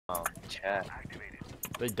Chat.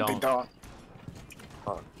 They They don't. don't.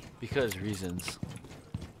 Because reasons.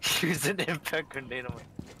 Use an impact grenade on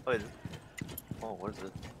my. Oh, what is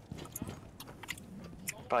it?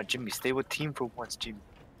 Bro, Jimmy, stay with team for once, Jimmy.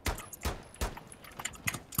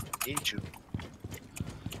 Need you.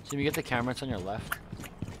 Jimmy, get the camera. It's on your left.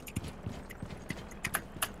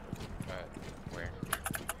 Where?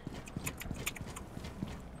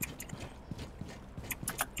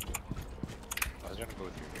 I was gonna go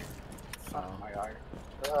through here. Oh my god.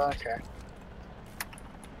 Okay.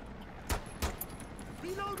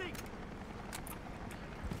 Reloading.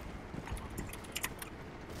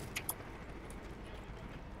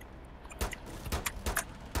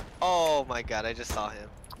 Oh my god, I just saw him.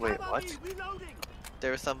 Wait, what? Reloading.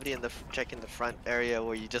 There was somebody in the checking the front area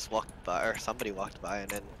where you just walked by, or somebody walked by, and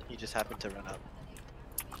then he just happened to run up.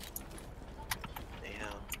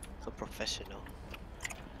 Damn, so professional.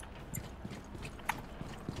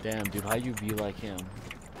 Damn, dude, how you be like him?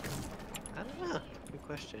 I don't know. Good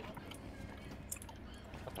question.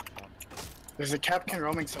 There's a captain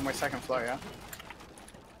roaming somewhere second floor, yeah?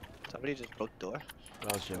 Somebody just broke door.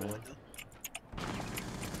 That was Jimmy. Window.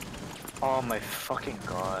 Oh my fucking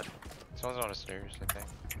god. Someone's on the stairs, I think.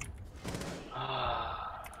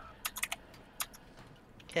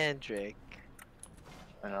 Kendrick.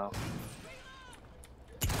 I know.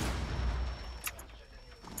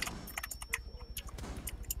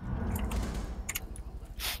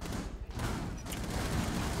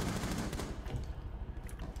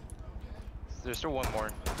 There's still one more. I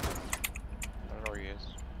don't know where he is.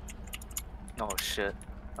 Oh shit.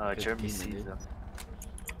 Good Jeremy team, sees dude. them.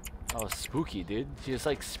 Oh, spooky, dude. He just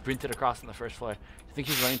like sprinted across on the first floor. I think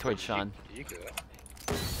he's running towards Sean. Did you go?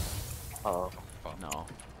 Oh. No.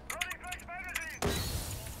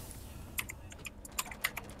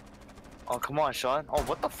 Oh, come on, Sean. Oh,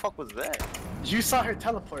 what the fuck was that? You saw her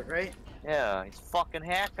teleport, right? Yeah, he's fucking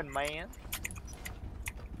hacking, man.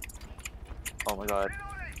 Oh my god.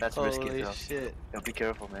 That's risky Holy though. shit. Yo, be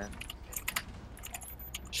careful, man.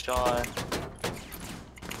 Sean.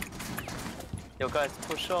 Yo, guys,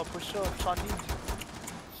 push up, Sean needs you.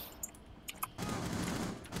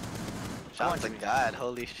 Sean's a god,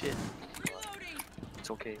 holy shit. It's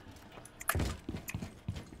okay.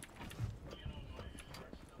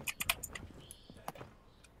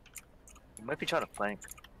 He might be trying to flank.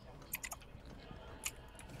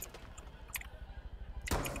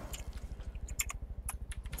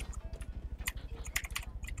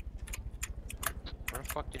 Where the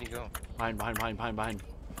fuck did he go? Behind.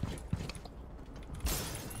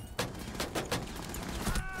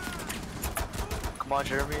 Come on,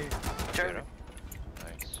 Jeremy. Jeremy.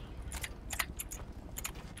 Nice.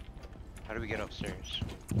 How do we get upstairs?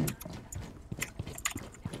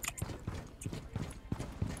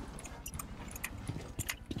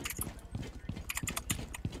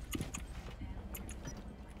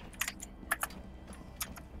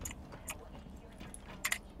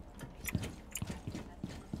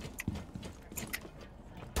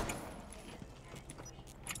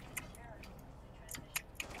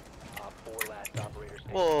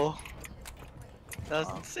 Whoa. That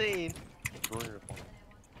was insane. Go to the point.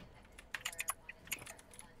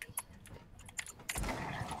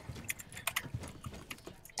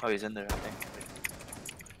 Oh, he's in there, I think.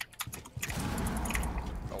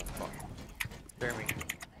 Oh fuck. Jeremy.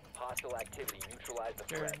 Hostile activity. Neutralize the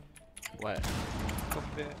threat. What?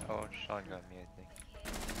 Oh, Sean got me, I think.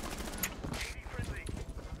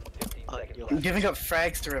 15 seconds yo. I'm left. giving up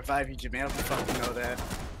frags to revive you, Jimmy. I don't fucking know that.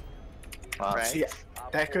 Wow. Right. See,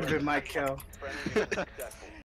 that could have been my kill. Friendly mission successful.